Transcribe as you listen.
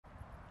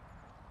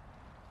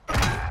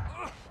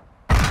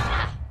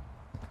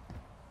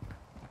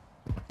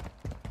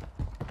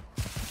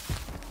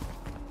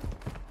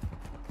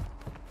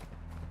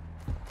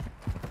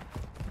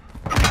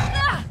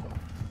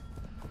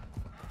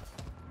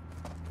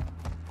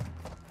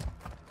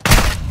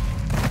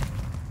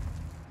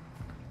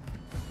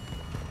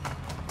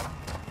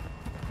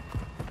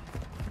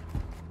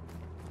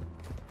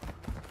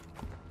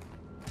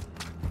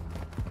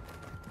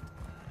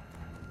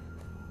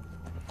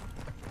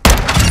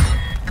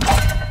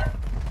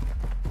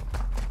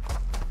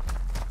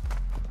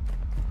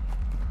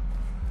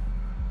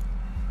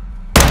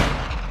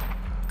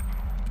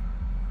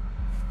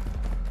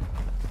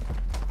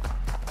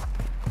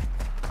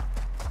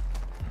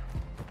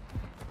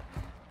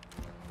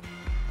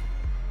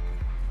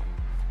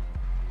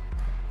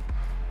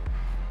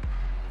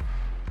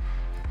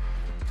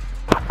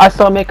I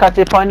saw me catch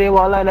it on the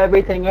wall and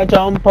everything I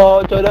jump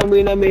out. To the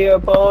win me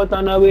airport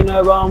and the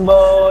winner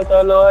rumble.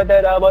 The Lord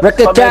that I was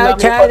Record coming time, on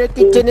me try for to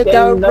get in the in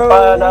down the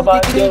part road.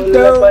 about you Diggity left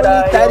go, but when you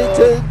I tidy owe.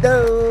 to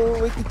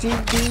go. Wicked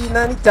TV,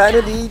 90 time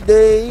of the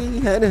day.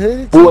 Had a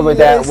hood Whoever TV,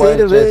 that I said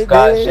was a just red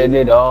got day.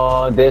 shitted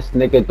on. This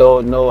nigga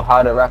don't know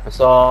how to rap a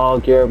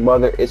song. Your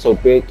mother is so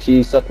bitch,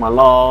 she suck my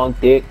long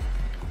dick.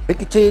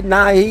 Wicked TV,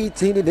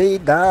 90 the day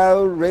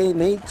down.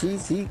 Rain, ain't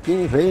cheese, he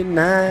can't red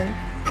nine.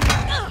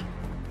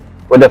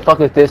 What the fuck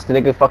is this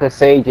nigga fucking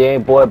say? Yeah,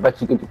 boy,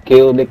 bet you get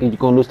killed, nigga. You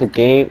gonna lose the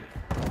game.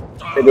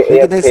 Nigga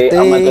Nigga, they AFK,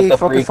 I'm like, stay the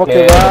fucking free fucking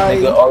kid. This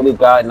nigga right. only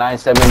got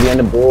 970 on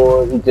the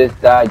board. He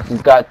just died.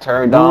 Just got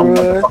turned on,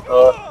 Good.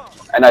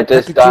 motherfucker. And I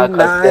just Wicked TV, died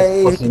cause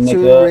this 90, pussy wicked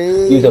TV,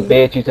 nigga. Use a red.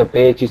 bitch, use a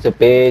bitch, use a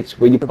bitch.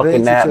 Where you The fucking bitch,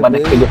 it's at? a I'm about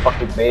to kill bitch. your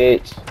fucking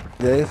bitch.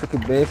 Yeah,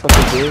 fucking big,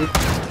 fucking big.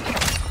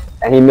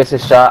 And he missed a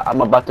shot. I'm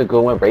about to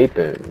go and rape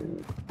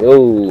him.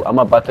 Yo, I'm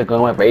about to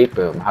go and rape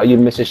him. How you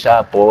miss a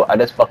shot, boy? I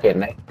just fucking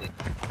knifed it.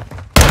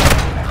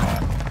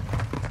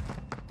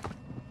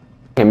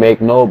 Can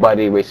make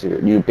nobody rage,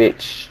 you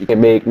bitch. You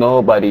can make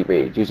nobody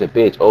rage. You's a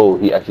bitch. Oh,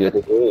 he actually left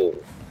the game.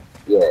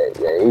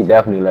 Yeah, he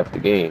definitely left the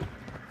game.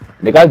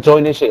 Nigga, I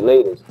joined this shit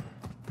later.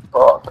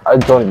 Fuck, I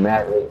joined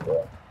mad late,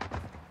 bro.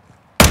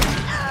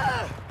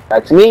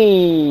 That's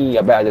me.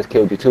 I bet I just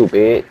killed you too,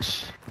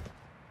 bitch.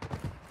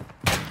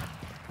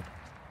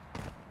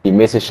 He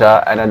missed a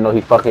shot, and I know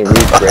he fucking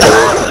regretted.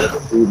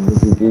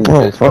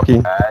 Oh,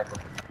 fucking.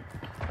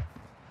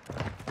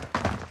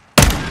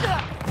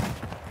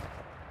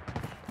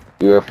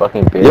 You're a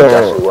fucking bitch. Yo.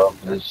 I should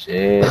welcome this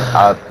shit.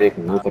 I'll pick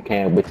Luther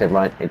can't wait to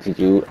run into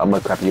you. I'm gonna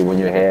clap you on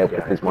your head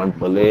with this one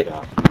bullet.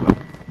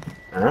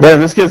 Huh? Man,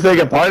 this kid's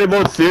taking party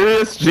mode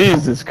serious?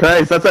 Jesus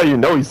Christ, that's how you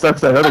know he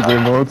sucks at other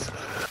game modes.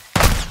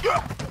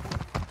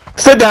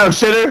 Sit down,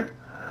 shitter!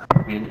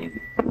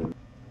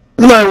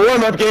 This is my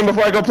warm-up game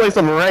before I go play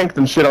some ranked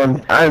and shit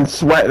on. I'm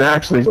sweating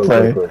actually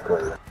play.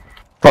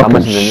 Fucking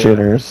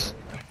shitters.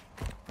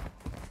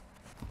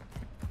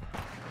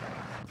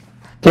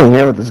 Can't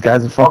hear what this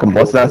guy's a fucking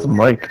bust-ass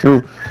mic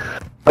too.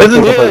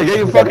 Listen here, get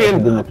your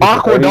fucking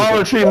Aqua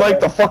Dollar Tree mic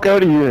the fuck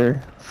out of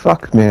here.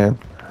 Fuck, man.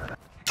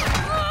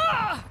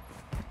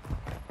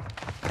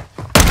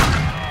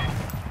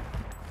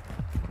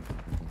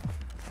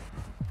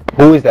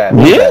 Who is that?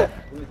 Yeah?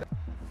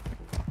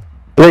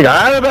 Like,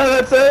 I have a bad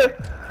headset?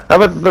 I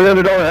have a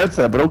 $300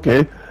 headset, but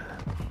okay.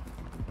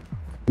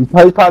 He's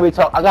probably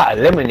talk. I got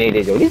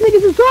eliminated, yo. These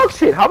niggas is dog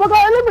shit. How I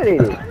got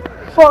eliminated?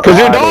 Fuck. Cause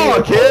you're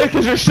dog, kid.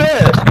 Cause you're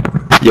shit.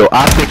 Yo,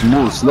 Optic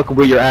Moose, look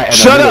where you're at. And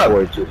Shut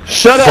up!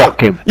 Shut up!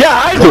 Fuck him. Yeah,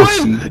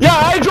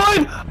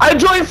 I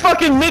joined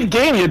fucking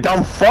mid-game, you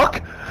dumb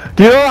fuck!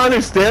 Do you not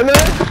understand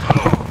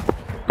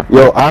that?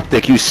 Yo,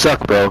 Optic, you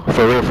suck, bro.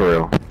 For real, for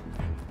real.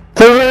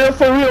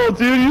 For real,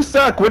 dude, you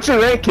suck. What's your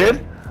rank,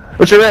 kid?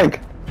 What's your rank?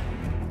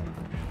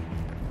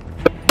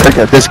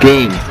 At this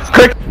game.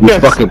 Crickets! You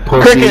fucking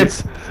pussy.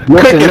 Crickets!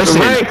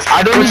 Listen, ranks!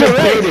 I don't even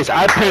play this.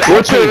 I play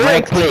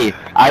rank play.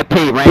 I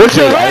play rank what's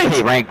play. Your I rank?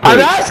 play rank play. I'm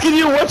asking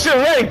you what's your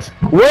rank?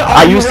 What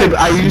I used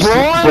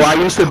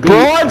to be.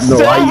 Bronze,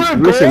 silver,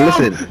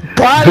 listen.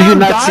 Platinum, Do you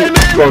not diamond?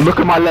 see? Bro, look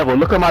at my level.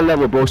 Look at my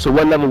level, bro. So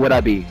what level would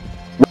I be?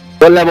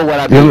 What level would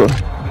I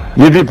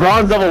be? You'd be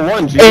bronze level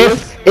 1,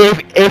 Jesus.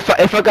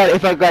 If I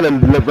got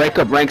to rank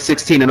up rank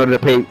 16 in order to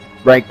play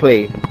rank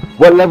play,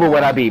 what level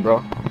would I be,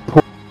 bro?